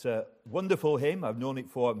It's a wonderful hymn. I've known it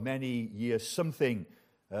for many years. Something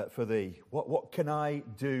for thee. What can I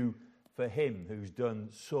do for him who's done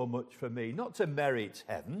so much for me? Not to merit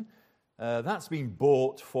heaven. That's been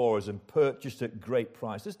bought for us and purchased at great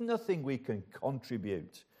price. There's nothing we can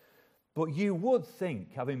contribute. But you would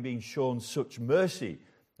think, having been shown such mercy,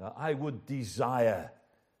 I would desire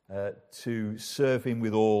to serve him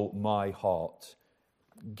with all my heart.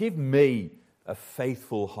 Give me a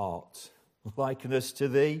faithful heart, likeness to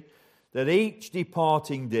thee, that each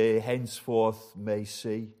departing day henceforth may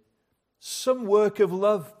see some work of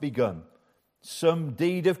love begun, some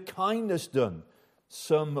deed of kindness done,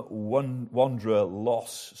 some wanderer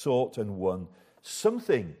lost, sought and won,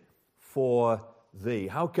 something for thee.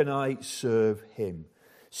 How can I serve him?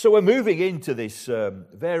 So we're moving into this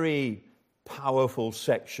very powerful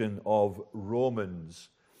section of Romans.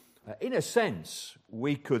 In a sense,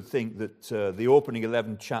 we could think that the opening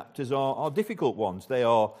 11 chapters are difficult ones. They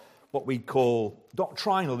are what we call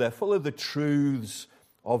doctrinal. They're full of the truths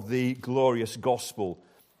of the glorious gospel.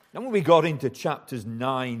 And when we got into chapters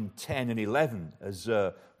 9, 10, and 11, as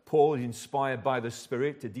Paul is inspired by the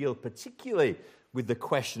Spirit to deal particularly with the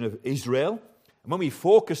question of Israel, and when we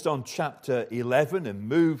focused on chapter 11 and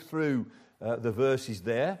moved through the verses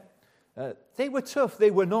there, they were tough.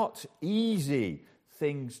 They were not easy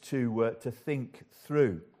things to think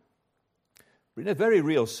through. But in a very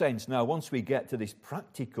real sense, now, once we get to this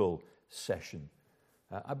practical session,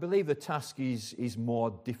 I believe the task is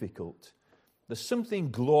more difficult. There's something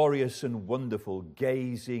glorious and wonderful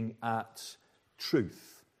gazing at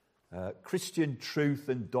truth, Christian truth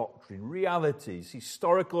and doctrine, realities,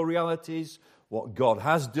 historical realities, what God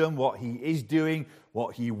has done, what he is doing,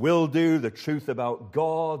 what he will do, the truth about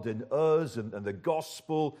God and us and the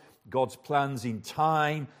gospel, God's plans in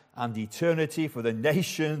time and eternity for the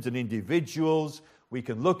nations and individuals. We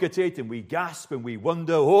can look at it and we gasp and we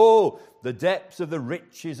wonder, oh, the depths of the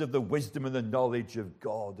riches of the wisdom and the knowledge of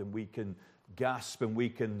God. And we can gasp and we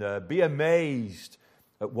can be amazed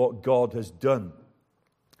at what God has done.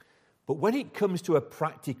 But when it comes to a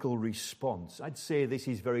practical response, I'd say this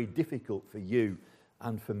is very difficult for you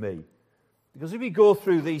and for me. Because if we go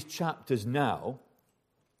through these chapters now,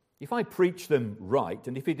 if I preach them right,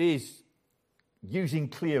 and if it is using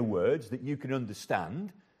clear words that you can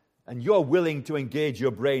understand, and you're willing to engage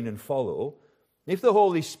your brain and follow, if the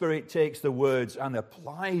Holy Spirit takes the words and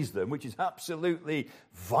applies them, which is absolutely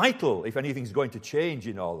vital if anything's going to change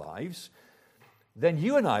in our lives, then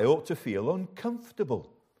you and I ought to feel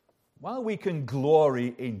uncomfortable. While we can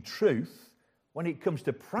glory in truth, when it comes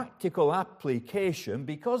to practical application,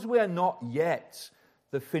 because we are not yet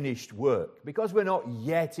the finished work, because we're not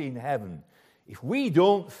yet in heaven, if we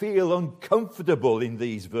don't feel uncomfortable in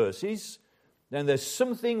these verses, then there's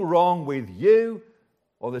something wrong with you,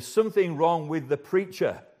 or there's something wrong with the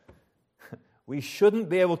preacher. We shouldn't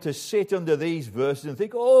be able to sit under these verses and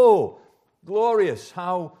think, oh, glorious,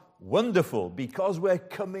 how wonderful, because we're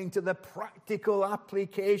coming to the practical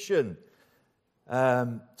application.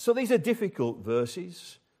 So these are difficult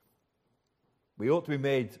verses. We ought to be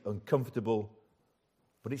made uncomfortable,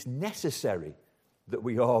 but it's necessary that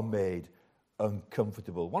we are made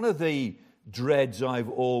uncomfortable. One of the dreads I've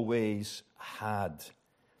always had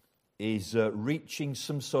is reaching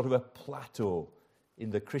some sort of a plateau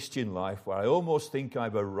in the Christian life where I almost think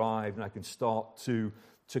I've arrived and I can start to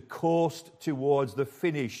coast towards the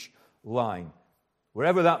finish line.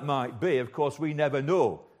 Wherever that might be, of course, we never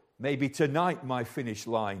know. Maybe tonight my finish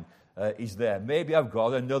line is there. Maybe I've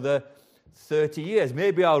got another 30 years.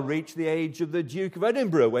 Maybe I'll reach the age of the Duke of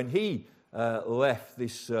Edinburgh when he left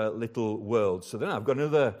this little world. So then I've got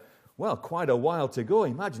another, quite a while to go.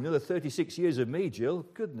 Imagine another 36 years of me, Jill.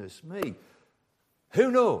 Goodness me.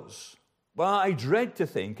 Who knows? Well, I dread to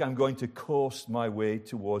think I'm going to coast my way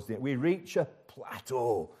towards the end. We reach a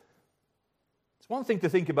plateau. It's one thing to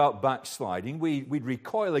think about backsliding. We'd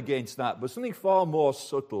recoil against that, but something far more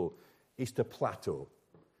subtle is to plateau.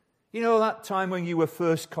 You know, that time when you were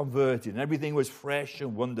first converted and everything was fresh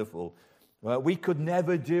and wonderful, we could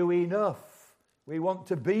never do enough. We want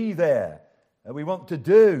to be there, and we want to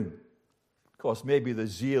do. Of course, maybe the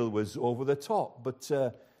zeal was over the top, but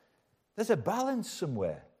there's a balance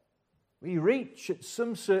somewhere. We reach at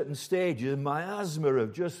some certain stages a miasma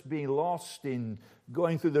of just being lost in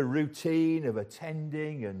going through the routine of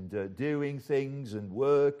attending and doing things and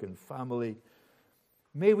work and family.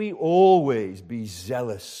 May we always be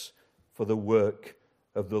zealous for the work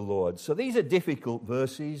of the Lord. So these are difficult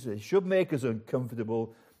verses. They should make us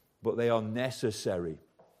uncomfortable, but they are necessary.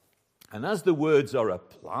 And as the words are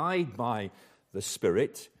applied by the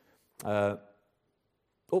Spirit,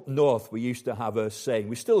 up north we used to have a saying.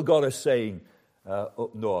 We still got a saying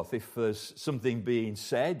up north. If there's something being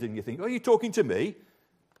said and you think, oh, you're talking to me?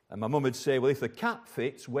 And my mum would say, well, if the cap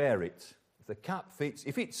fits, wear it. If the cap fits,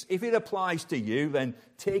 if it applies to you, then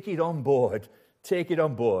take it on board. Take it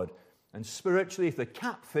on board. And spiritually, if the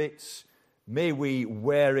cap fits, may we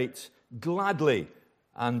wear it gladly.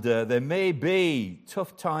 And there may be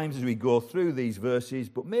tough times as we go through these verses,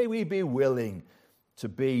 but may we be willing to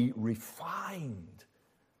be refined.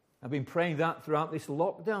 I've been praying that throughout this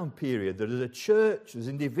lockdown period, that as a church, as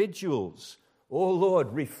individuals, oh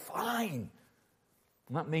Lord, refine.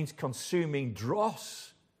 And that means consuming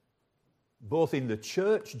dross, both in the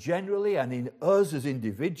church generally and in us as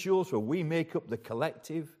individuals, where we make up the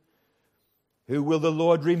collective. Who will the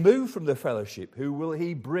Lord remove from the fellowship? Who will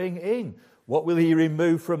he bring in? What will he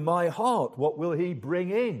remove from my heart? What will he bring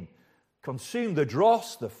in? Consume the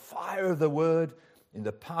dross, the fire of the word, in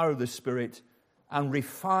the power of the Spirit, and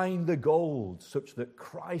refine the gold, such that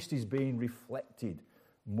Christ is being reflected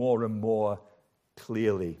more and more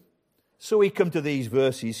clearly. So we come to these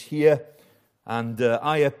verses here, and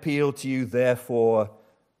I appeal to you, therefore,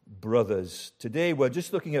 brothers. Today we're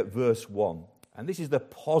just looking at verse 1, and this is the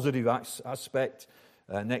positive aspect.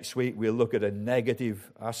 Next week we'll look at a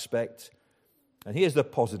negative aspect. And here's the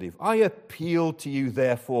positive. I appeal to you,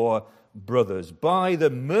 therefore, brothers, by the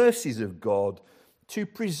mercies of God, to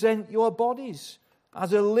present your bodies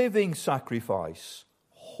as a living sacrifice,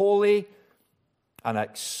 holy and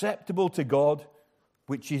acceptable to God,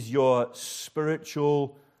 which is your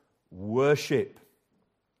spiritual worship.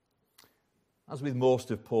 As with most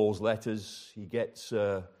of Paul's letters, he gets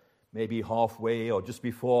maybe halfway or just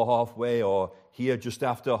before halfway or here just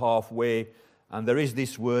after halfway, and there is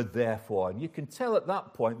this word therefore. And you can tell at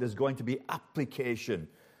that point there's going to be application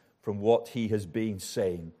from what he has been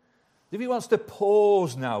saying. If he wants to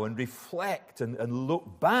pause now and reflect and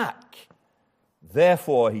look back,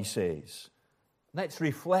 therefore, he says, let's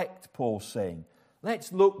reflect, Paul's saying.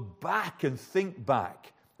 Let's look back and think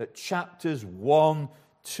back at chapters 1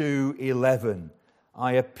 to 11.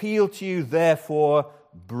 I appeal to you, therefore,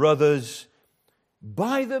 brothers,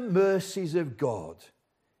 by the mercies of God,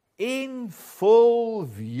 in full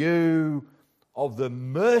view of the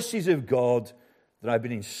mercies of God that I've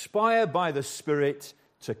been inspired by the Spirit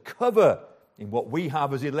to cover in what we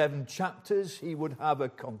have as 11 chapters. He would have a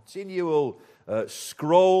continual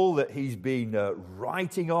scroll that he's been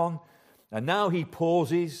writing on. And now he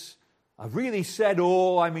pauses. I've really said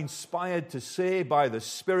all I'm inspired to say by the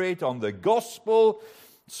Spirit on the gospel.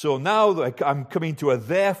 So now that I'm coming to a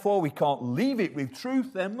therefore, we can't leave it with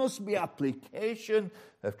truth. There must be application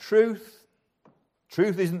of truth.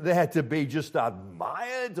 Truth isn't there to be just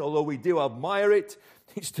admired, although we do admire it.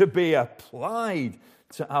 It's to be applied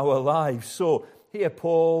to our lives. So here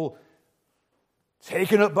Paul,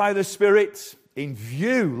 taken up by the Spirit, in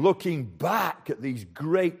view, looking back at these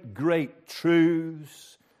great, great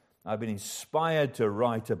truths I've been inspired to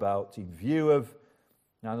write about, in view of,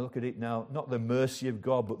 now look at it now, not the mercy of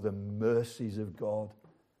God, but the mercies of God.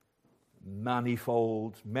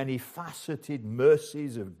 Manifold, many-faceted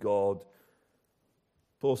mercies of God.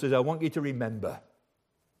 Paul says, I want you to remember,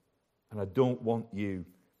 and I don't want you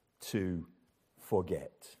to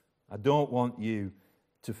forget. I don't want you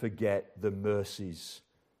to forget the mercies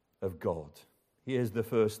of God. Here's the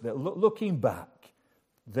first, looking back,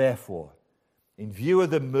 therefore, in view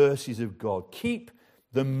of the mercies of God, keep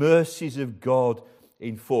the mercies of God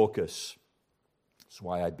in focus. That's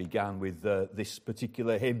why I began with this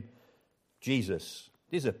particular hymn. Jesus,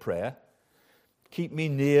 it is a prayer. Keep me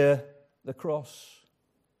near the cross.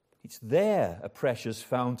 It's there, a precious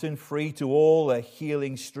fountain, free to all, a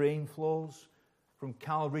healing stream flows from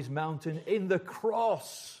Calvary's mountain in the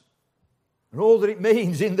cross. And all that it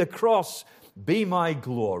means, in the cross, be my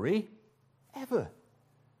glory ever.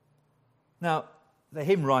 Now, the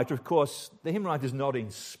hymn writer, of course, the hymn writer is not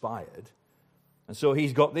inspired. And so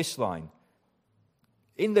he's got this line.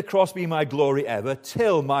 In the cross be my glory ever,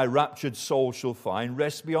 till my raptured soul shall find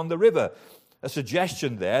rest beyond the river. A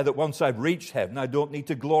suggestion there that once I've reached heaven, I don't need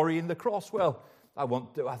to glory in the cross. Well,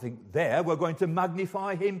 I think there we're going to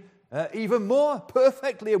magnify him even more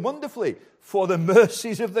perfectly and wonderfully for the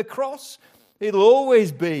mercies of the cross. It'll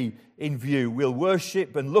always be in view. We'll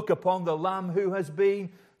worship and look upon the Lamb who has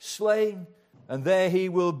been slain, and there he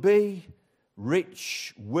will be,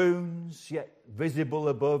 rich wounds, yet visible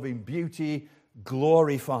above in beauty,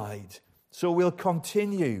 glorified. So we'll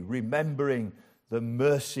continue remembering the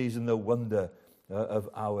mercies and the wonder of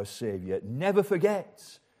our Savior. Never forget,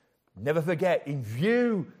 in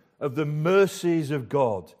view of the mercies of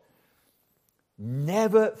God,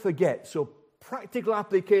 never forget. So practical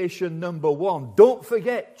application number 1, don't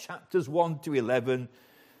forget chapters 1 to 11.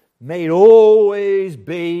 may it always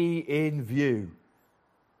be in view.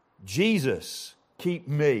 Jesus, keep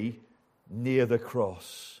me near the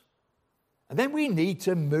cross. And then we need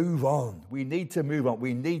to move on. We need to move on.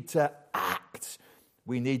 We need to act.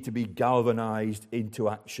 We need to be galvanized into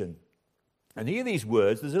action. And hear these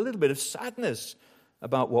words. There's a little bit of sadness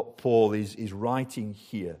about what Paul is writing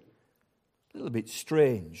here. A little bit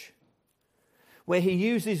strange. Where he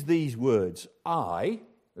uses these words, I,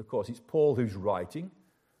 of course it's Paul who's writing,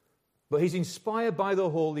 but he's inspired by the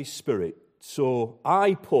Holy Spirit. So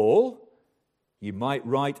I, Paul, you might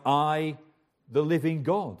write I, the living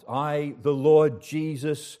God. I, the Lord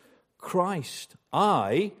Jesus Christ.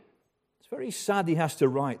 It's very sad he has to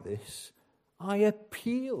write this. I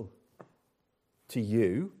appeal to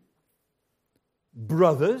you,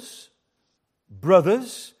 brothers,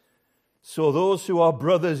 so those who are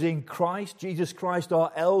brothers in Christ, Jesus Christ,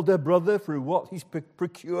 our elder brother, through what he's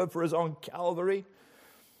procured for us on Calvary.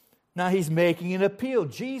 Now he's making an appeal.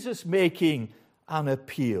 Jesus making an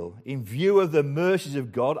appeal. In view of the mercies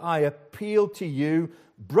of God, I appeal to you,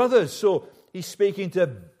 brothers. So he's speaking to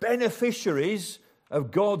beneficiaries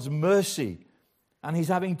of God's mercy. And he's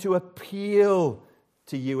having to appeal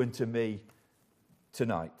to you and to me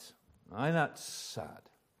tonight. And that's sad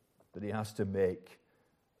that he has to make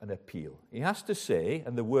an appeal. He has to say,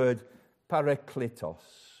 and the word parakletos,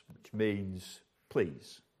 which means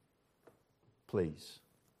please. Please.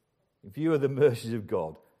 In view of the mercies of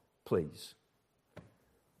God, please.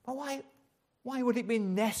 But why would it be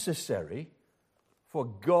necessary for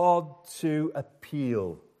God to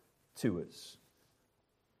appeal to us?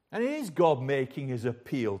 And it is God making his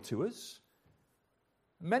appeal to us.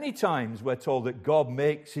 Many times we're told that God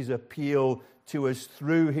makes his appeal to us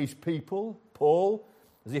through his people, Paul,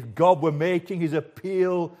 as if God were making his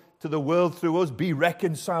appeal to the world through us, be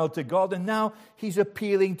reconciled to God. And now he's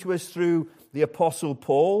appealing to us through the Apostle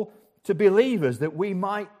Paul to believers that we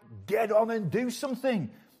might get on and do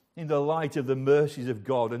something in the light of the mercies of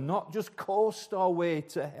God and not just coast our way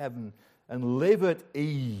to heaven and live at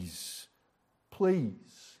ease.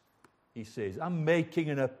 Please, he says, I'm making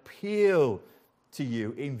an appeal to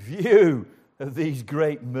you in view of these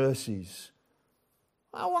great mercies.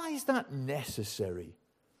 Why is that necessary?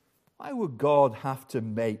 Why would God have to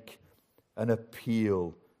make an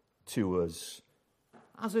appeal to us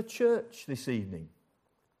as a church this evening?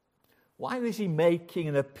 Why is he making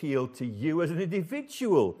an appeal to you as an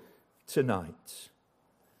individual tonight?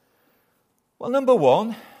 Well, number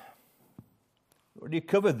one, we already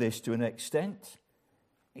covered this to an extent.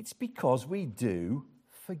 It's because we do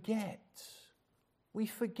forget. We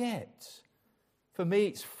forget. For me,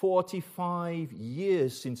 it's 45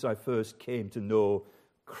 years since I first came to know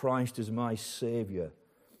Christ as my Savior.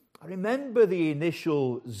 I remember the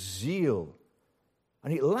initial zeal,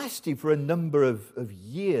 and it lasted for a number of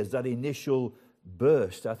years, that initial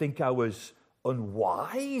burst. I think I was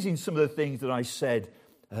unwise in some of the things that I said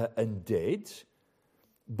and did,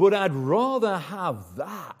 but I'd rather have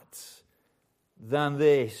that than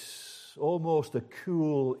this almost a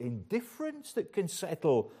cool indifference that can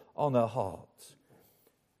settle on a heart.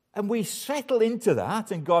 And we settle into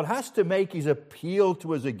that, and God has to make his appeal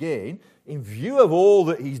to us again in view of all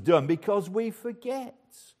that he's done, because we forget.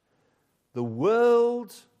 The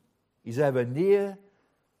world is ever near.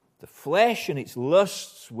 The flesh and its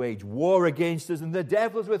lusts wage war against us, and the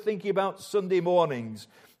devil, as we're thinking about Sunday mornings,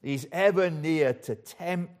 is ever near to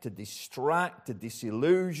tempt, to distract, to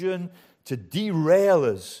disillusion, to derail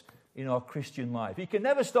us in our Christian life. He can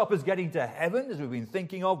never stop us getting to heaven, as we've been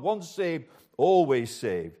thinking of, once saved, always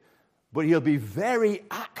saved. But he'll be very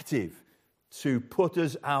active to put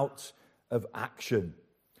us out of action.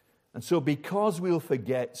 And so because we'll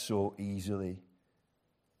forget so easily,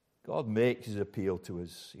 God makes his appeal to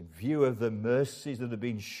us in view of the mercies that have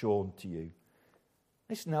been shown to you.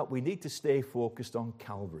 Listen up, we need to stay focused on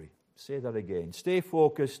Calvary. Say that again. Stay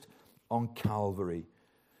focused on Calvary.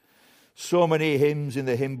 So many hymns in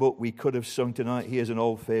the hymn book we could have sung tonight. Here's an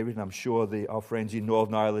old favourite, and I'm sure our friends in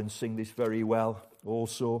Northern Ireland sing this very well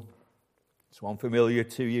also. It's one familiar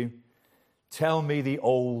to you. Tell me the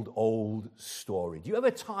old, old story. Do you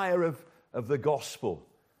ever tire of the gospel?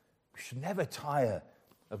 We should never tire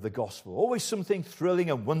of the gospel. Always something thrilling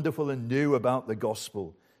and wonderful and new about the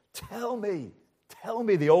gospel. Tell me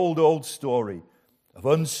the old, old story of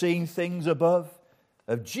unseen things above,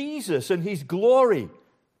 of Jesus and his glory,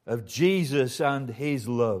 of Jesus and his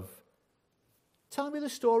love. Tell me the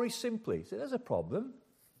story simply. So there's a problem.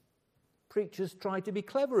 Preachers try to be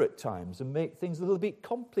clever at times and make things a little bit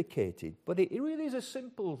complicated, but it really is a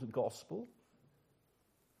simple gospel.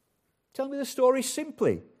 Tell me the story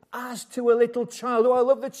simply. as to a little child. Oh, I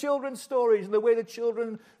love the children's stories and the way the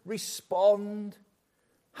children respond.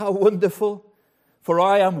 How wonderful. For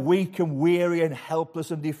I am weak and weary and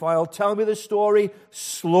helpless and defiled. Tell me the story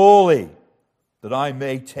slowly, that I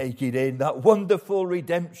may take it in. That wonderful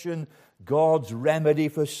redemption, God's remedy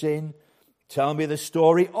for sin. Tell me the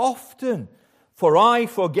story often, for I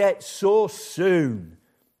forget so soon.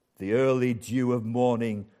 The early dew of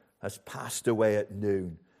morning has passed away at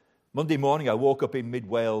noon. Monday morning, I woke up in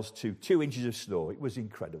mid-Wales to 2 inches of snow. It was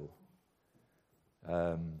incredible.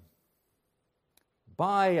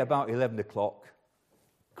 By about 11 o'clock,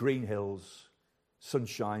 green hills,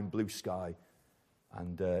 sunshine, blue sky,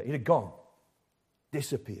 and it had gone.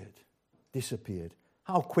 Disappeared.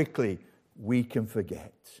 How quickly we can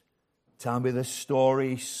forget. Tell me the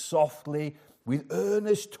story softly, with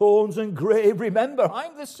earnest tones and grave. Remember,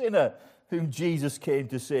 I'm the sinner whom Jesus came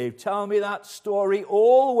to save. Tell me that story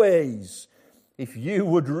always. If you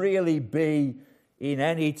would really be, in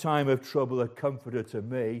any time of trouble, a comforter to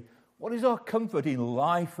me. What is our comfort in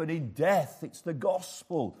life and in death? It's the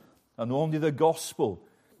gospel, and only the gospel.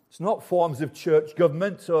 It's not forms of church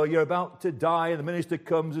government, or you're about to die and the minister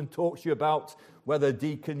comes and talks to you about whether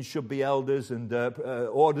deacons should be elders and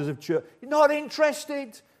orders of church. You're not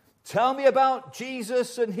interested. Tell me about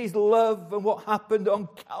Jesus and his love and what happened on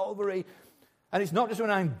Calvary. And it's not just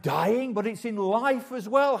when I'm dying, but it's in life as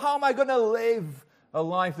well. How am I going to live a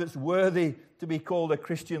life that's worthy to be called a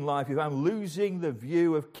Christian life if I'm losing the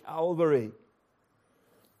view of Calvary?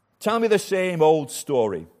 Tell me the same old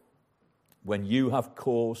story when you have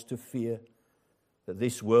cause to fear that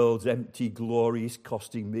this world's empty glory is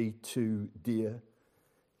costing me too dear.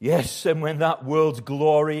 Yes, and when that world's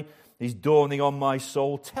glory is dawning on my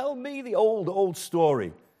soul, tell me the old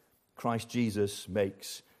story. Christ Jesus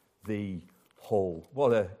makes thee whole.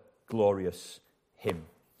 What a glorious hymn.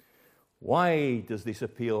 Why does this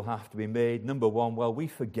appeal have to be made? Number one, well, we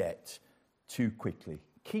forget too quickly.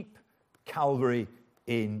 Keep Calvary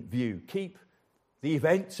in view. Keep the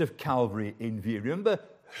events of Calvary in view. Remember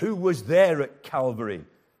who was there at Calvary.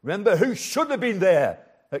 Remember who should have been there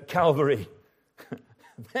at Calvary.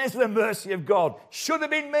 There's the mercy of God. Should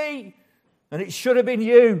have been me, and it should have been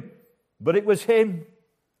you, but it was him.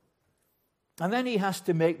 And then he has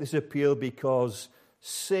to make this appeal because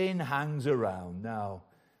sin hangs around. Now,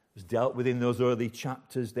 it was dealt with in those early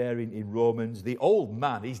chapters there in Romans. The old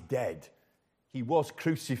man is dead. He was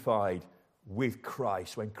crucified with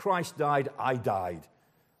Christ. When Christ died, I died.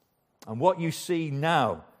 And what you see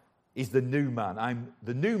now is the new man. I'm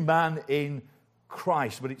the new man in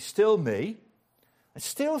Christ, but it's still me. And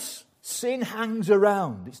still sin hangs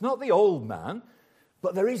around. It's not the old man,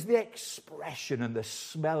 but there is the expression and the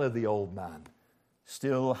smell of the old man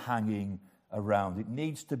still hanging around. It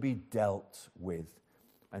needs to be dealt with.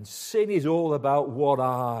 And sin is all about what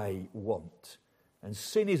I want. And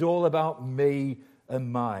sin is all about me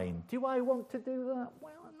and mine. Do I want to do that?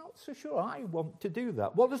 Well, I'm not so sure I want to do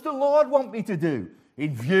that. What does the Lord want me to do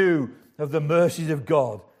in view of the mercies of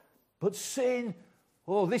God? But sin,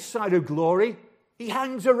 this side of glory, he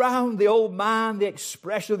hangs around. The old man, the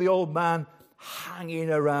expression of the old man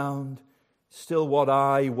hanging around. Still what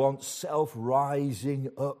I want, self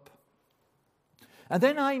rising up. And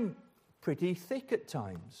then I'm pretty thick at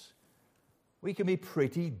times. We can be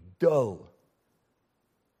pretty dull.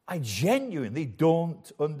 I genuinely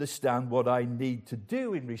don't understand what I need to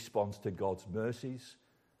do in response to God's mercies.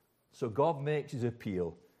 So God makes his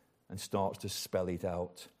appeal and starts to spell it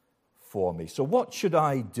out for me. So what should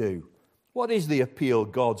I do? What is the appeal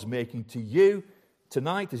God's making to you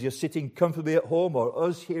tonight as you're sitting comfortably at home, or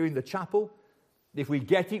us here in the chapel? If we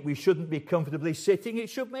get it, we shouldn't be comfortably sitting. It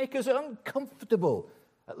should make us uncomfortable,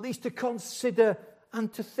 at least to consider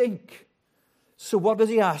and to think. So what does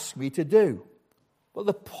he ask me to do? Well,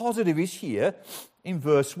 the positive is here in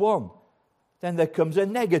verse 1. Then there comes a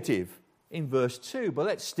negative in verse 2. But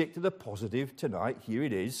let's stick to the positive tonight. Here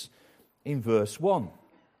it is in verse 1.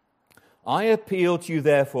 I appeal to you,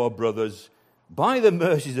 therefore, brothers, by the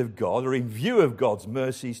mercies of God, or in view of God's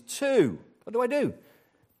mercies, to, what do?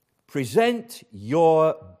 Present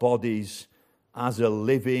your bodies as a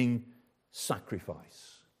living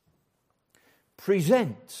sacrifice.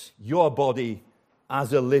 Present your body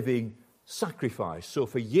as a living sacrifice. So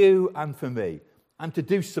for you and for me, I'm to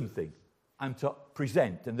do something. I'm to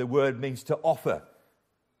present, and the word means to offer,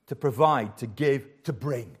 to provide, to give, to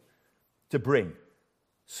bring. To bring.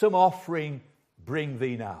 Some offering bring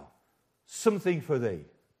thee now. Something for thee.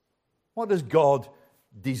 What does God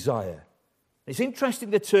desire? It's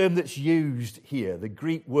interesting the term that's used here, the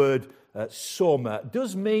Greek word soma,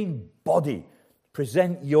 does mean body.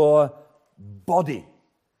 Present your body.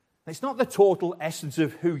 It's not the total essence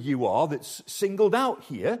of who you are that's singled out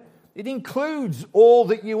here. It includes all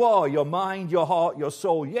that you are, your mind, your heart, your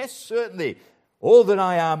soul. Yes, certainly, all that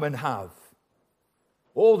I am and have.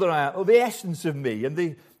 All that I am, or the essence of me and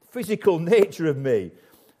the physical nature of me.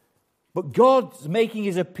 But God's making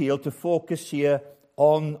his appeal to focus here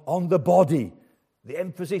on the body, the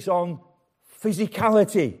emphasis on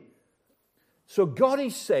physicality. So God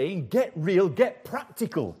is saying, get real, get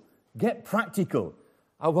practical. Get practical.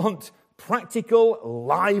 I want practical,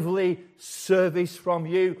 lively service from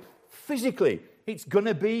you physically. It's going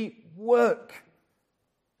to be work.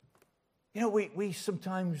 You know, we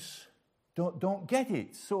sometimes don't get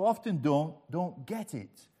it. So often don't get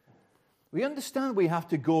it. We understand we have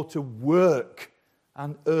to go to work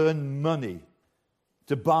and earn money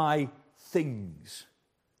to buy things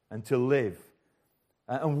and to live.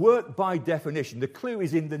 And work, by definition, the clue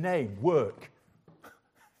is in the name, work.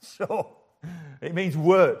 So it means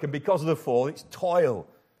work, and because of the fall, it's toil,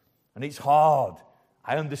 and it's hard.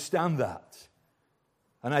 I understand that.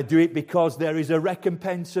 And I do it because there is a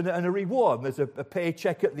recompense and a reward. There's a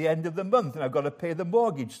paycheck at the end of the month, and I've got to pay the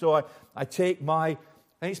mortgage. So I take and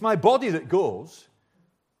it's my body that goes.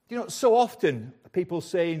 You know, so often people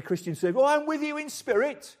say in Christian service, "Oh, I'm with you in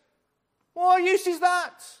spirit." What use is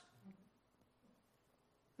that?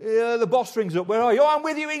 Yeah, the boss rings up. "Where are you?" "Oh, I'm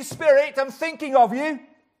with you in spirit. I'm thinking of you."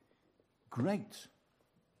 Great.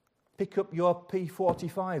 Pick up your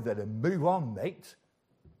P45 then and move on, mate.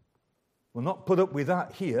 We'll not put up with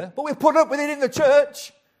that here, but we'll put up with it in the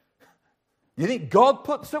church. You think God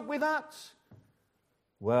puts up with that?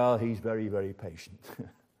 Well, he's very, very patient.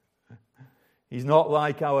 He's not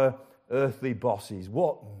like our earthly bosses.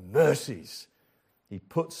 What mercies. He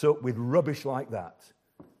puts up with rubbish like that.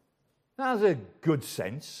 There's a good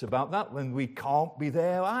sense about that when we can't be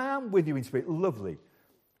there. I am with you in spirit. Lovely.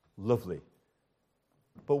 Lovely.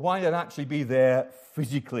 But why not actually be there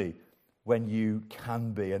physically when you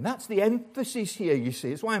can be? And that's the emphasis here, you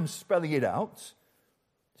see. It's why I'm spelling it out.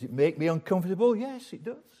 Does it make me uncomfortable? Yes, it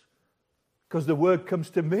does. Because the word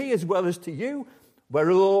comes to me as well as to you.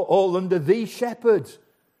 We're all under the shepherd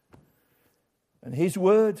and his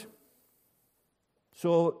word.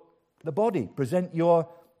 So the body, present your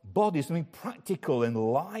body, something practical and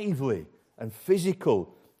lively and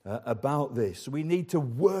physical about this. We need to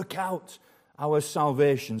work out our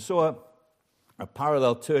salvation. So a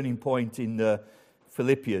parallel turning point in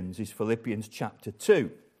Philippians is Philippians chapter 2.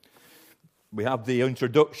 We have the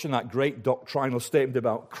introduction, that great doctrinal statement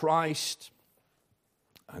about Christ.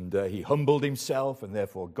 And he humbled himself, and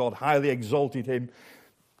therefore God highly exalted him.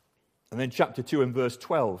 And then chapter 2 and verse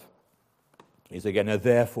 12 is again a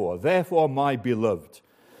therefore. "Therefore, my beloved,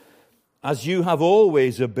 as you have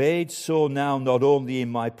always obeyed, so now not only in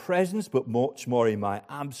my presence, but much more in my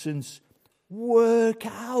absence, work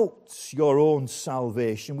out your own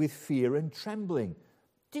salvation with fear and trembling."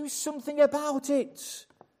 Do something about it.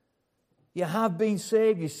 You have been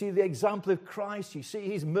saved. You see the example of Christ. You see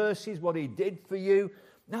his mercies, what he did for you.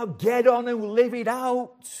 Now get on and live it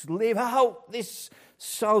out. Live out this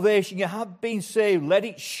salvation. You have been saved. Let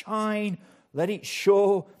it shine. Let it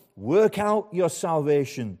show. Work out your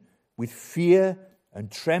salvation with fear and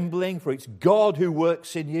trembling, for it's God who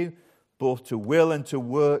works in you, both to will and to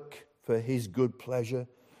work for his good pleasure.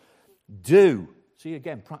 Do, see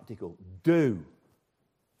again, practical, do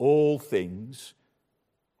all things.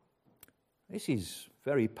 This is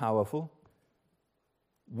very powerful.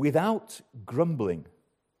 Without grumbling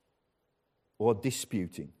or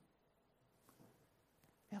disputing.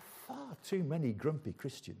 There are far too many grumpy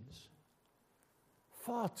Christians.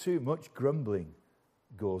 Far too much grumbling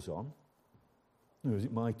goes on. Oh, is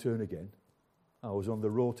it my turn again? I was on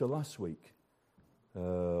the rota last week.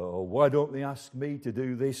 Or why don't they ask me to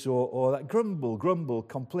do this or that? Grumble,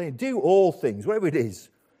 complain. Do all things, whatever it is,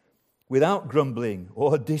 without grumbling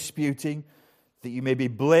or disputing, that you may be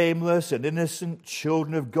blameless and innocent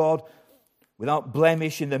children of God, without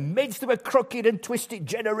blemish in the midst of a crooked and twisted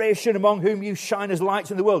generation, among whom you shine as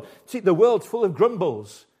lights in the world. See, the world's full of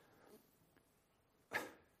grumbles.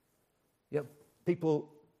 Yeah,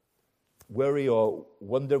 people worry or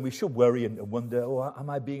wonder, we should worry and wonder, oh, am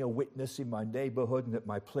I being a witness in my neighborhood and at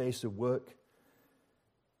my place of work?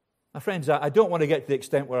 My friends, I don't want to get to the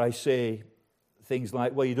extent where I say things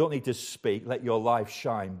like, well, you don't need to speak, let your life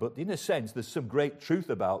shine. But in a sense, there's some great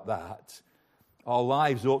truth about that. Our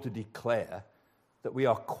lives ought to declare that we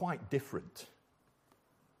are quite different.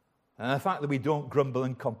 And the fact that we don't grumble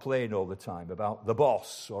and complain all the time about the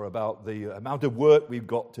boss or about the amount of work we've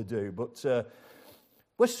got to do, but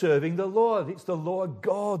we're serving the Lord. It's the Lord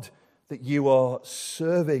God that you are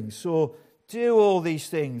serving. So do all these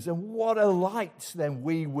things. And what a light then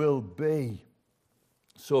we will be.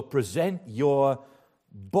 So present your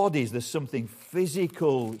bodies. There's something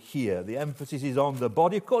physical here. The emphasis is on the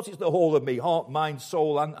body. Of course, it's the whole of me, heart, mind,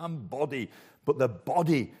 soul, and body. But the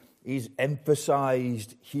body is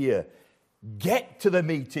emphasized here. Get to the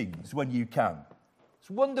meetings when you can. It's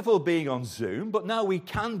wonderful being on Zoom, but now we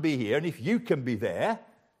can be here. And if you can be there,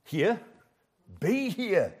 here, be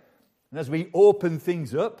here. And as we open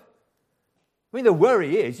things up, I mean, the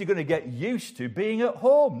worry is you're going to get used to being at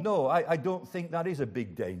home. No, I don't think that is a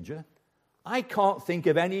big danger. I can't think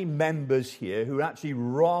of any members here who would actually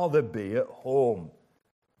rather be at home.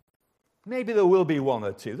 Maybe there will be one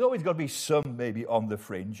or two. There's always got to be some maybe on the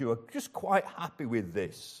fringe who are just quite happy with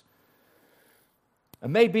this.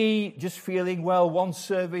 And maybe just feeling, well, one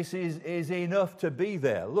service is enough to be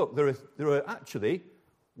there. Look, there are actually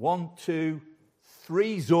 1, 2,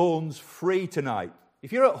 3 zones free tonight.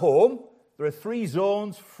 If you're at home, there are 3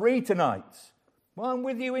 zones free tonight. Well, I'm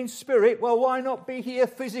with you in spirit. Well, why not be here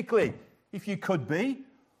physically? If you could be.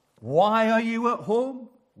 Why are you at home?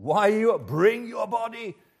 Why are you bring your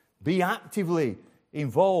body? Be actively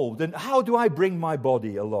involved. And how do I bring my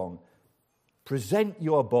body along? Present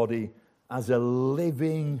your body as a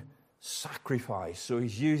living sacrifice. So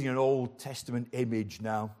he's using an Old Testament image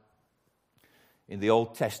now. In the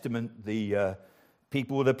Old Testament, the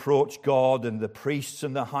people would approach God and the priests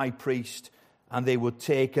and the high priest, and they would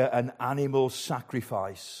take an animal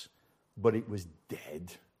sacrifice, but it was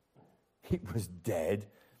dead. It was dead.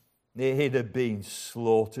 It had been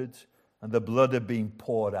slaughtered, and the blood had been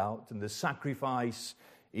poured out, and the sacrifice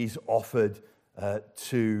is offered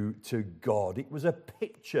to God. It was a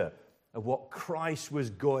picture of what Christ was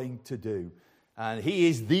going to do. And he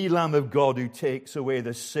is the Lamb of God who takes away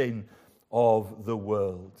the sin of the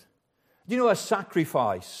world. Do you know a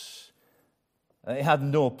sacrifice? It had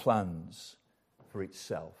no plans for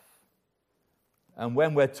itself. And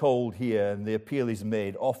when we're told here, and the appeal is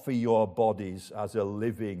made, offer your bodies as a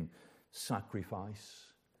living sacrifice.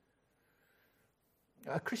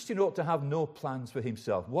 A Christian ought to have no plans for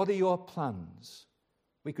himself. What are your plans?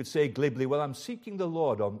 We could say glibly, well, I'm seeking the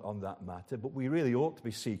Lord on that matter, but we really ought to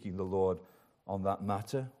be seeking the Lord on that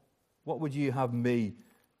matter. What would you have me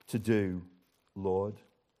to do, Lord?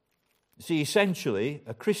 See, essentially,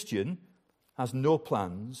 a Christian has no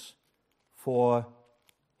plans for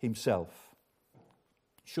himself.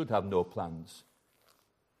 Should have no plans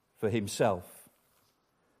for himself.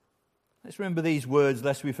 Let's remember these words,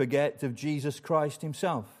 lest we forget, of Jesus Christ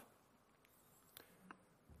himself.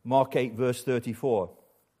 Mark 8, verse 34.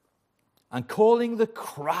 And calling the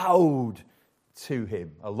crowd to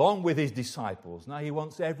him, along with his disciples. Now he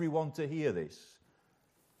wants everyone to hear this.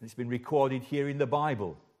 It's been recorded here in the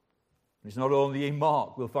Bible. It's not only in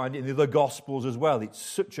Mark, we'll find it in the other Gospels as well. It's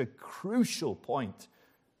such a crucial point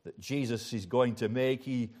that Jesus is going to make.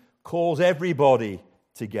 He calls everybody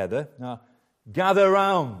together. Now, gather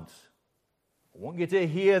round. I want you to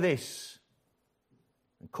hear this.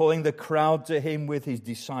 And calling the crowd to him with his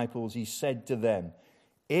disciples, he said to them,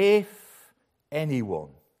 if anyone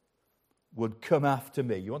would come after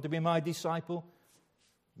me. You want to be my disciple?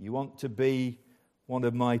 You want to be one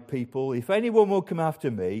of my people? If anyone will come after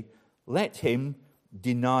me, let him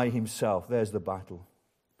deny himself. There's the battle.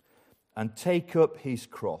 And take up his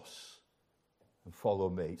cross and follow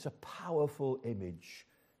me. It's a powerful image.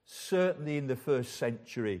 Certainly in the first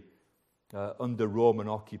century, under Roman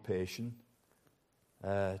occupation,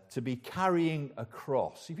 to be carrying a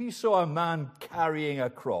cross. If you saw a man carrying a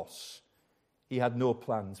cross, he had no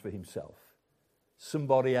plans for himself.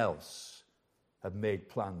 Somebody else had made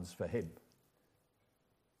plans for him.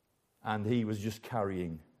 And he was just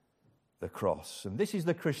carrying the cross. And this is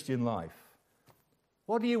the Christian life.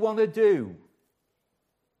 What do you want to do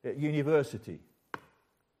at university?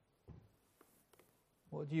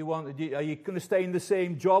 What do you want to do? Are you going to stay in the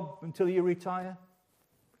same job until you retire?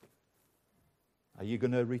 Are you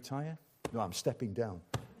going to retire? No, I'm stepping down.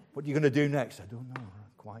 What are you going to do next? I don't know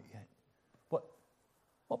quite yet.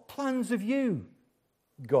 What plans have you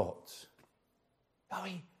got?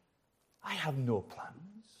 I have no plans.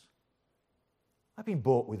 I've been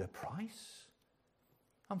bought with a price.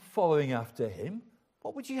 I'm following after him.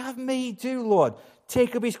 What would you have me do, Lord?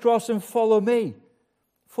 Take up his cross and follow me.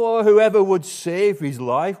 For whoever would save his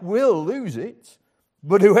life will lose it.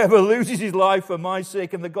 But whoever loses his life for my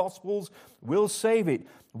sake and the gospel's will save it.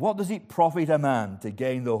 What does it profit a man to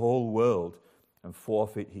gain the whole world and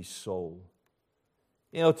forfeit his soul?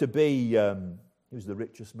 You know, to be, who's the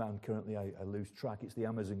richest man currently? I lose track. It's the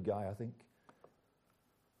Amazon guy, I think.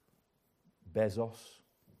 Bezos.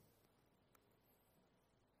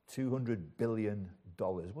 $200 billion.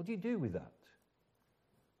 What do you do with that?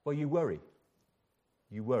 Well, you worry.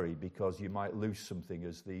 You worry because you might lose something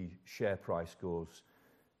as the share price goes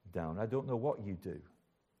down. I don't know what you do.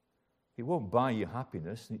 It won't buy you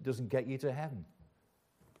happiness, and it doesn't get you to heaven.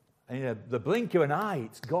 And the blink of an eye,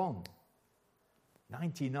 it's gone.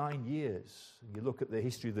 99 years. You look at the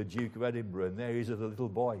history of the Duke of Edinburgh, and there he is as a little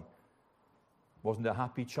boy. Wasn't a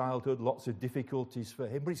happy childhood, lots of difficulties for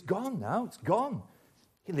him, but it's gone now, it's gone.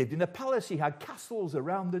 He lived in a palace, he had castles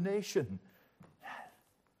around the nation.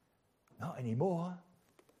 Not anymore.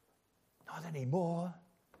 Not anymore.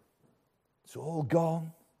 It's all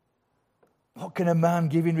gone. What can a man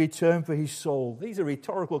give in return for his soul? These are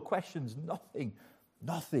rhetorical questions. Nothing.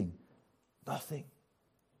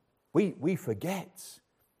 We forget.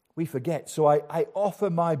 We forget. So I offer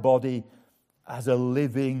my body as a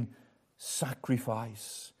living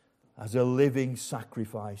sacrifice. As a living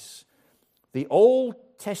sacrifice. The Old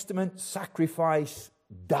Testament sacrifice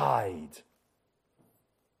died.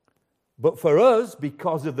 But for us,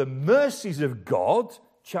 because of the mercies of God,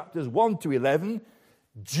 chapters 1 to 11,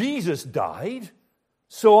 Jesus died,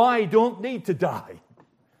 so I don't need to die.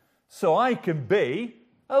 So I can be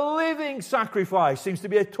a living sacrifice. Seems to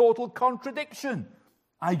be a total contradiction.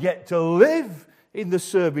 I get to live in the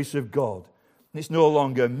service of God. And it's no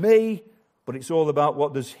longer me, but it's all about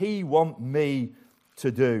what does He want me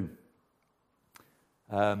to do.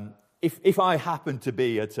 If I happen to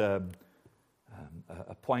be at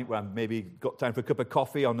a point where I've maybe got time for a cup of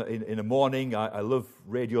coffee in the morning, I love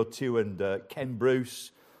Radio 2 and Ken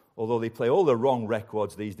Bruce, although they play all the wrong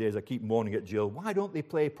records these days. I keep moaning at Jill, why don't they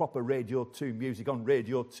play proper Radio 2 music on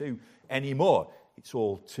Radio 2 anymore? It's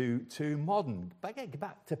all too modern.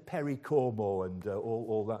 Back to Perry Como and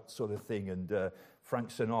all that sort of thing, and Frank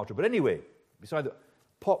Sinatra. But anyway, besides that,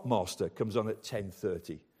 Popmaster comes on at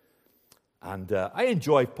 10:30. And I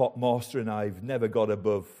enjoy Popmaster, and I've never got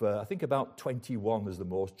above, I think about 21 is the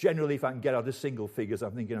most. Generally, if I can get out of single figures,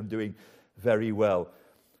 I'm thinking I'm doing very well.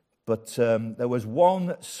 But there was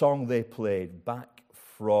one song they played back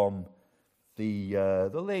from the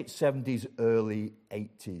late 70s, early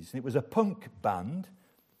 80s. And it was a punk band,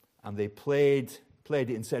 and they played it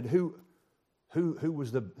and said, who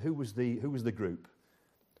was the group?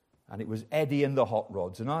 And it was Eddie and the Hot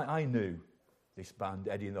Rods. And I knew this band,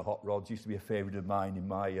 Eddie and the Hot Rods, used to be a favourite of mine in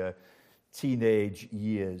my teenage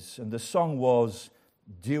years. And the song was,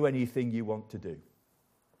 Do Anything You Want to Do.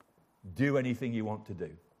 Do anything you want to do.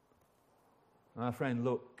 My friend,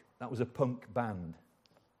 look, that was a punk band.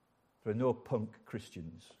 There are no punk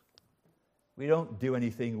Christians. We don't do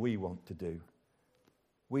anything we want to do.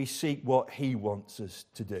 We seek what He wants us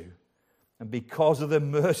to do. And because of the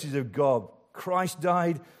mercies of God, Christ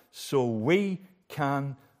died so we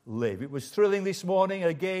can live. It was thrilling this morning,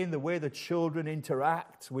 again, the way the children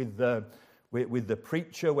interact with the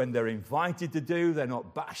preacher when they're invited to do. They're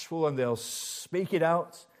not bashful and they'll speak it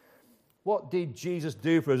out. What did Jesus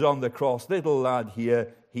do for us on the cross? Little lad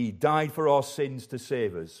here, He died for our sins to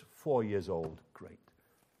save us. 4 years old. Great.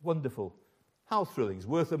 Wonderful. How thrilling. It's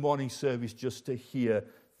worth a morning service just to hear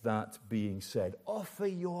that being said. Offer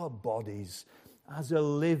your bodies as a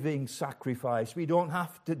living sacrifice. We don't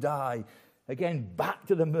have to die. Again, back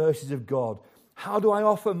to the mercies of God. How do I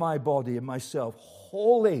offer my body and myself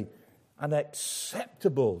holy and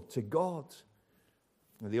acceptable to God?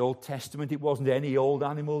 In the Old Testament, it wasn't any old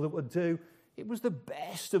animal that would do. It was the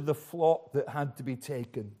best of the flock that had to be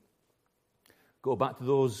taken. Go back to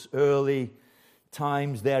those early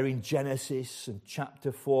times there in Genesis and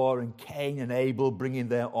chapter 4, and Cain and Abel bringing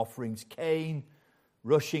their offerings. Cain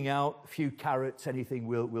rushing out, a few carrots, anything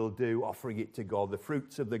will do, offering it to God, the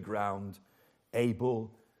fruits of the ground.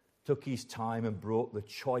 Abel took his time and brought the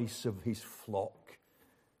choice of his flock.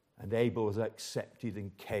 And Abel was accepted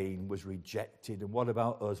and Cain was rejected. And what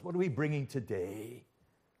about us? What are we bringing today?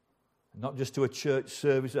 Not just to a church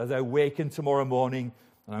service. As I awaken tomorrow morning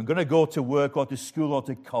and I'm going to go to work or to school or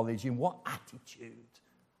to college, in what attitude?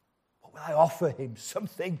 What will I offer Him?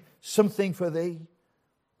 Something for Thee.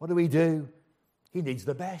 What do we do? He needs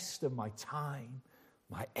the best of my time,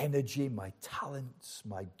 my energy, my talents,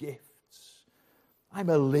 my gifts. I'm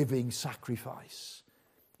a living sacrifice.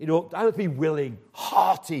 I have to be willing,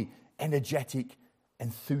 hearty, energetic,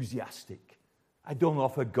 enthusiastic. I don't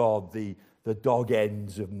offer God the dog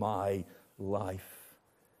ends of my life.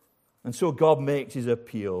 And so God makes His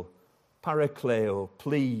appeal. Parakleo,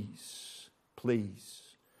 please.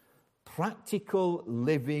 Practical,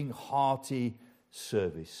 living, hearty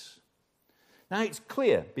service. Now it's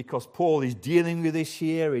clear, because Paul is dealing with this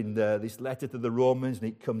here in this letter to the Romans, and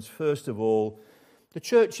it comes first of all, the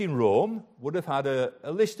church in Rome would have had a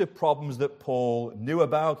list of problems that Paul knew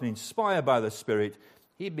about, and inspired by the Spirit,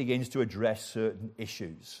 he begins to address certain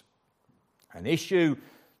issues. An issue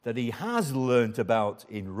that he has learnt about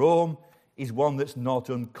in Rome is one that's not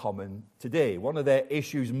uncommon today. One of their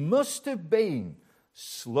issues must have been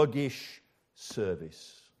sluggish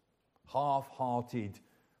service, half-hearted,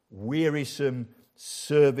 wearisome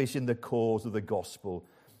service in the cause of the gospel.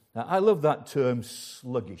 Now, I love that term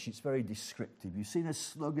sluggish. It's very descriptive. You've seen a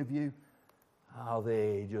slug, have you? How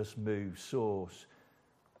they just move so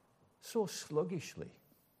sluggishly,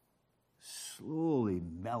 slowly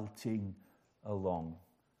melting along.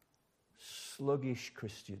 Sluggish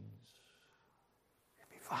Christians.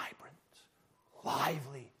 Be vibrant,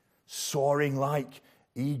 lively, soaring like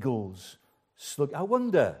eagles. I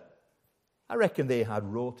wonder, I reckon they had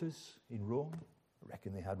rotors in Rome. I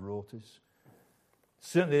reckon they had rotors.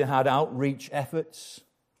 Certainly they had outreach efforts.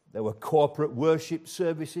 There were corporate worship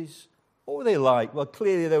services. What were they like? Well,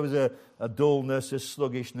 clearly there was a dullness, a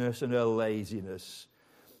sluggishness, and a laziness.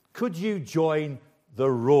 Could you join the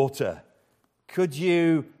rota? Could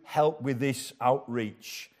you help with this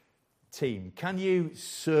outreach team? Can you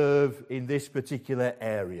serve in this particular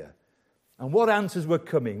area? And what answers were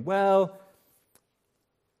coming? Well,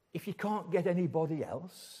 if you can't get anybody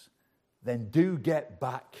else, then do get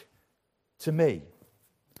back to me.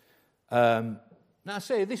 Now, I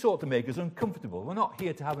say this ought to make us uncomfortable. We're not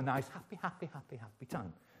here to have a nice, happy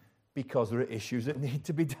time, because there are issues that need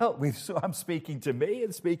to be dealt with. So I'm speaking to me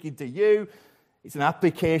and speaking to you. It's an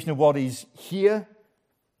application of what is here.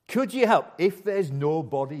 Could you help? If there's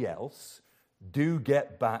nobody else, do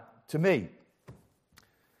get back to me.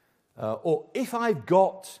 Or if I've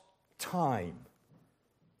got time.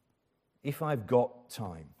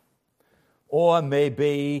 Or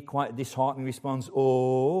maybe quite a disheartening response,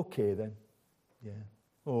 oh, okay then. Yeah,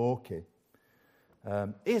 oh, okay.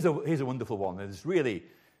 Here's a wonderful one. It really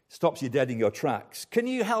stops you dead in your tracks. Can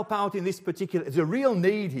you help out in this particular... There's a real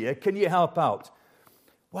need here. Can you help out?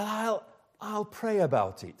 Well, I'll pray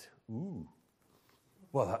about it. Ooh.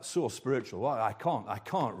 Well, that's so spiritual. Well, I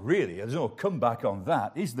can't really. There's no comeback on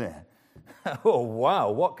that, is there? Oh, wow.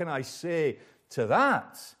 What can I say to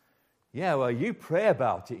that? Yeah, well, you pray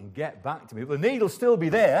about it and get back to me. But the need will still be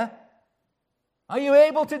there. Are you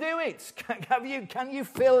able to do it? Can you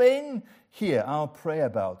fill in here? I'll pray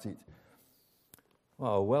about it.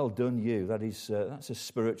 Well done you. That's a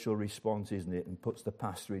spiritual response, isn't it? And puts the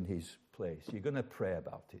pastor in his place. You're going to pray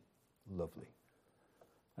about it. Lovely.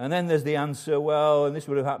 And then there's the answer, well, and this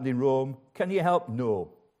would have happened in Rome. Can you help?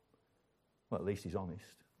 No. Well, at least he's honest.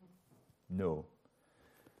 No.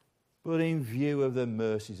 But in view of the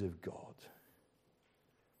mercies of God,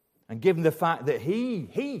 and given the fact that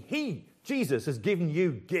He, Jesus, has given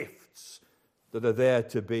you gifts that are there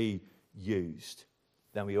to be used,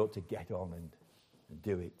 then we ought to get on and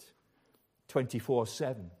do it.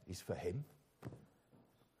 24/7 is for Him.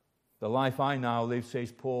 The life I now live,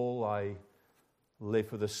 says Paul, I live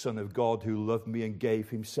for the Son of God who loved me and gave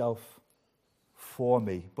Himself for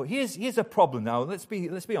me. But here's a problem now. Let's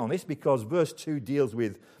be honest, because verse 2 deals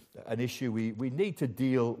with an issue we need to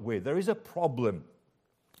deal with. There is a problem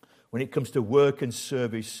when it comes to work and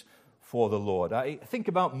service for the Lord. I think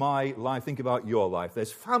about my life, think about your life.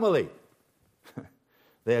 There's family,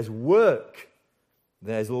 there's work,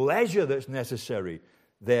 there's leisure that's necessary,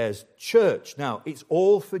 there's church. Now, it's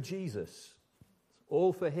all for Jesus, it's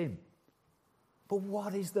all for Him. But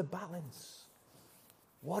what is the balance?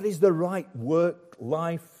 What is the right work,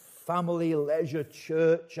 life, family, leisure,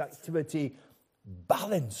 church, activity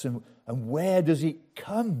balance? And where does it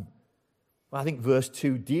come? Well, I think verse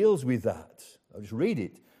 2 deals with that. I'll just read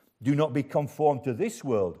it. Do not be conformed to this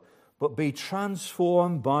world, but be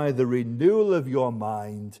transformed by the renewal of your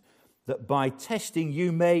mind, that by testing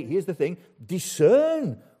you may, here's the thing,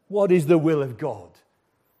 discern what is the will of God,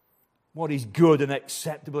 what is good and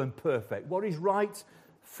acceptable and perfect, what is right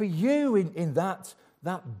for you in that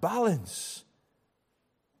balance.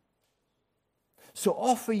 So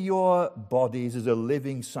offer your bodies as a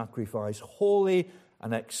living sacrifice, holy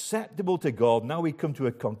and acceptable to God. Now we come to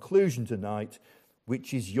a conclusion tonight,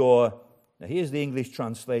 which is now here's the English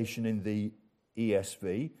translation in the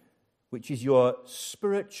ESV, which is your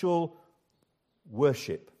spiritual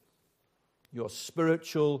worship. Your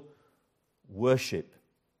spiritual worship.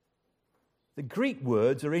 The Greek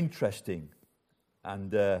words are interesting,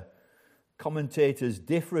 and commentators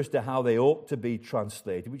differ as to how they ought to be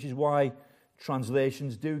translated, which is why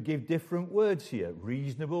translations do give different words here.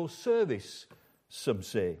 Reasonable service, some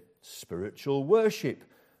say. Spiritual worship,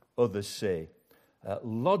 others say.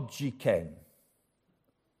 Logiken,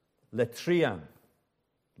 letrian.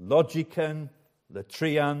 Logiken,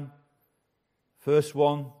 letrian. First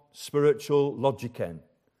one, spiritual, logiken.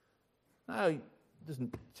 Now,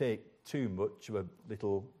 doesn't take too much of a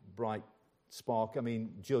little bright spark. I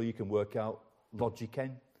mean, Jill, you can work out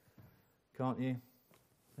Logiken, can't you?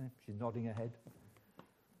 She's nodding her head.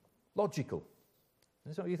 Logical.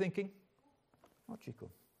 Is that what you're thinking? Logical.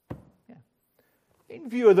 Yeah. In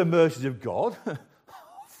view of the mercies of God,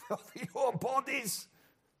 offer your bodies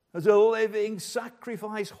as a living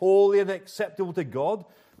sacrifice, holy and acceptable to God.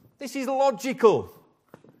 This is logical.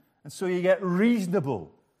 And so you get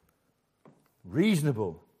reasonable.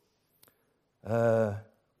 Reasonable.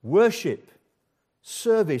 Worship.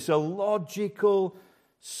 Service. A logical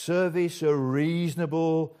service. A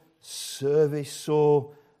reasonable service.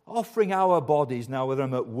 So offering our bodies now, whether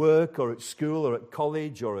I'm at work or at school or at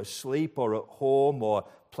college or asleep or at home or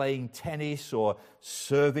playing tennis or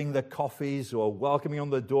serving the coffees or welcoming on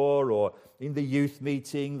the door or in the youth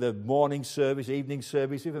meeting, the morning service, evening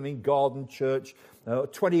service, even in garden church,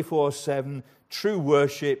 24/7, true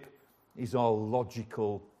worship is our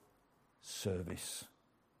logical service.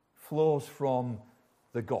 Flows from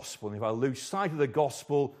the gospel. And if I lose sight of the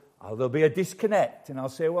gospel, there'll be a disconnect, and I'll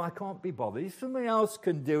say, well, I can't be bothered. If somebody else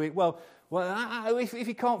can do it, if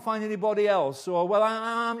you can't find anybody else, or,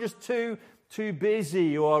 I'm just too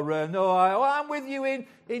busy, or, no, I'm with you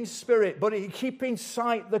in spirit. But keep in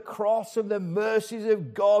sight the cross and the mercies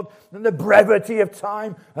of God and the brevity of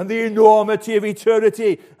time and the enormity of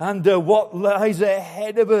eternity and what lies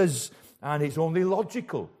ahead of us. And it's only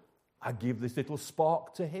logical. I give this little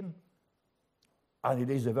spark to him. And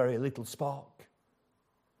it is a very little spark.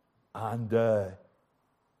 And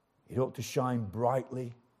it ought to shine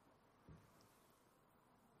brightly.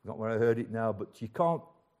 Not where I heard it now, but you can't,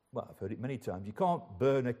 I've heard it many times, you can't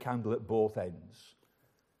burn a candle at both ends.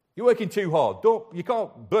 You're working too hard. You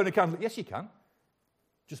can't burn a candle. Yes, you can.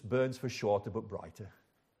 Just burns for shorter but brighter.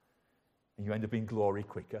 And you end up in glory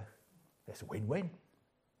quicker. That's a win-win.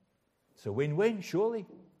 It's a win-win, surely.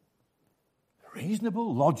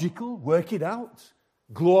 Reasonable, logical, work it out.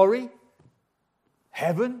 Glory,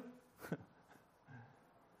 heaven.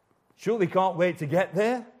 Surely can't wait to get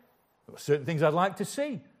there. There are certain things I'd like to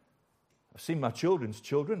see. I've seen my children's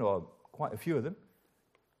children, or quite a few of them.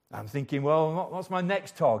 I'm thinking, what's my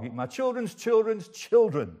next target? My children's children's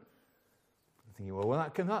children. I'm thinking,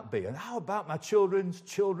 what can that be? And how about my children's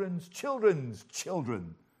children's children's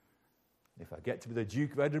children? If I get to be the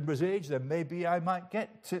Duke of Edinburgh's age, then maybe I might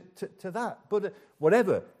get to that. But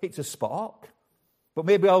whatever, it's a spark. But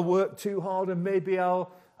maybe I'll work too hard and maybe I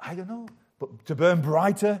don't know. But to burn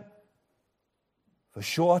brighter, for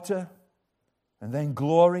shorter, and then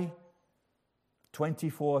glory,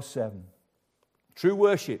 24/7. True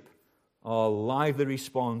worship, our lively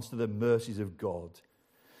response to the mercies of God.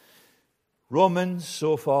 Romans,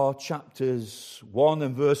 so far, chapters 1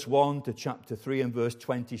 and verse 1 to chapter 3 and verse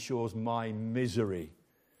 20 shows my misery.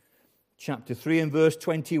 Chapter 3 and verse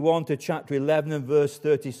 21 to chapter 11 and verse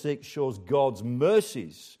 36 shows God's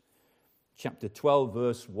mercies. Chapter 12,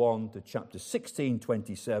 verse 1 to chapter 16,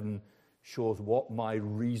 27 shows what my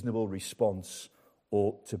reasonable response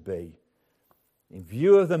ought to be. In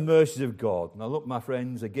view of the mercies of God, now look, my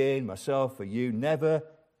friends, again, myself, for you, never,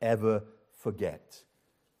 ever forget.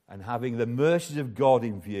 And having the mercies of God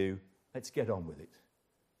in view, let's get on with it.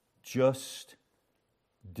 Just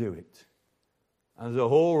do it. And there's a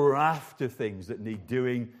whole raft of things that need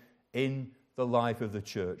doing in the life of the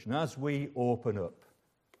church. And as we open up,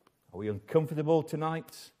 are we uncomfortable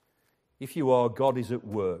tonight? If you are, God is at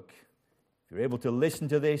work. If you're able to listen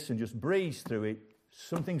to this and just breeze through it,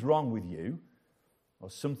 something's wrong with you, or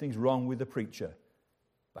something's wrong with the preacher.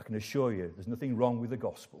 But I can assure you, there's nothing wrong with the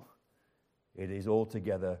gospel. It is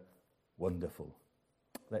altogether wonderful.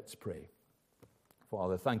 Let's pray.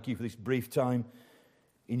 Father, thank you for this brief time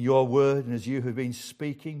in your word. And as you have been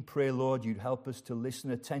speaking, pray, Lord, you'd help us to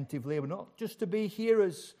listen attentively, but not just to be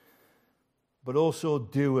hearers, but also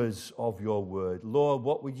doers of your word. Lord,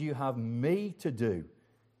 what would you have me to do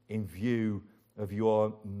in view of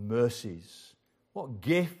your mercies? What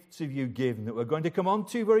gifts have you given that we're going to come on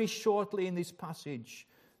to very shortly in this passage,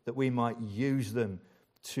 that we might use them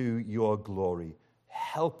to your glory?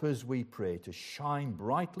 Help us, we pray, to shine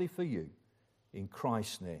brightly for you. In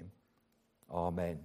Christ's name, amen.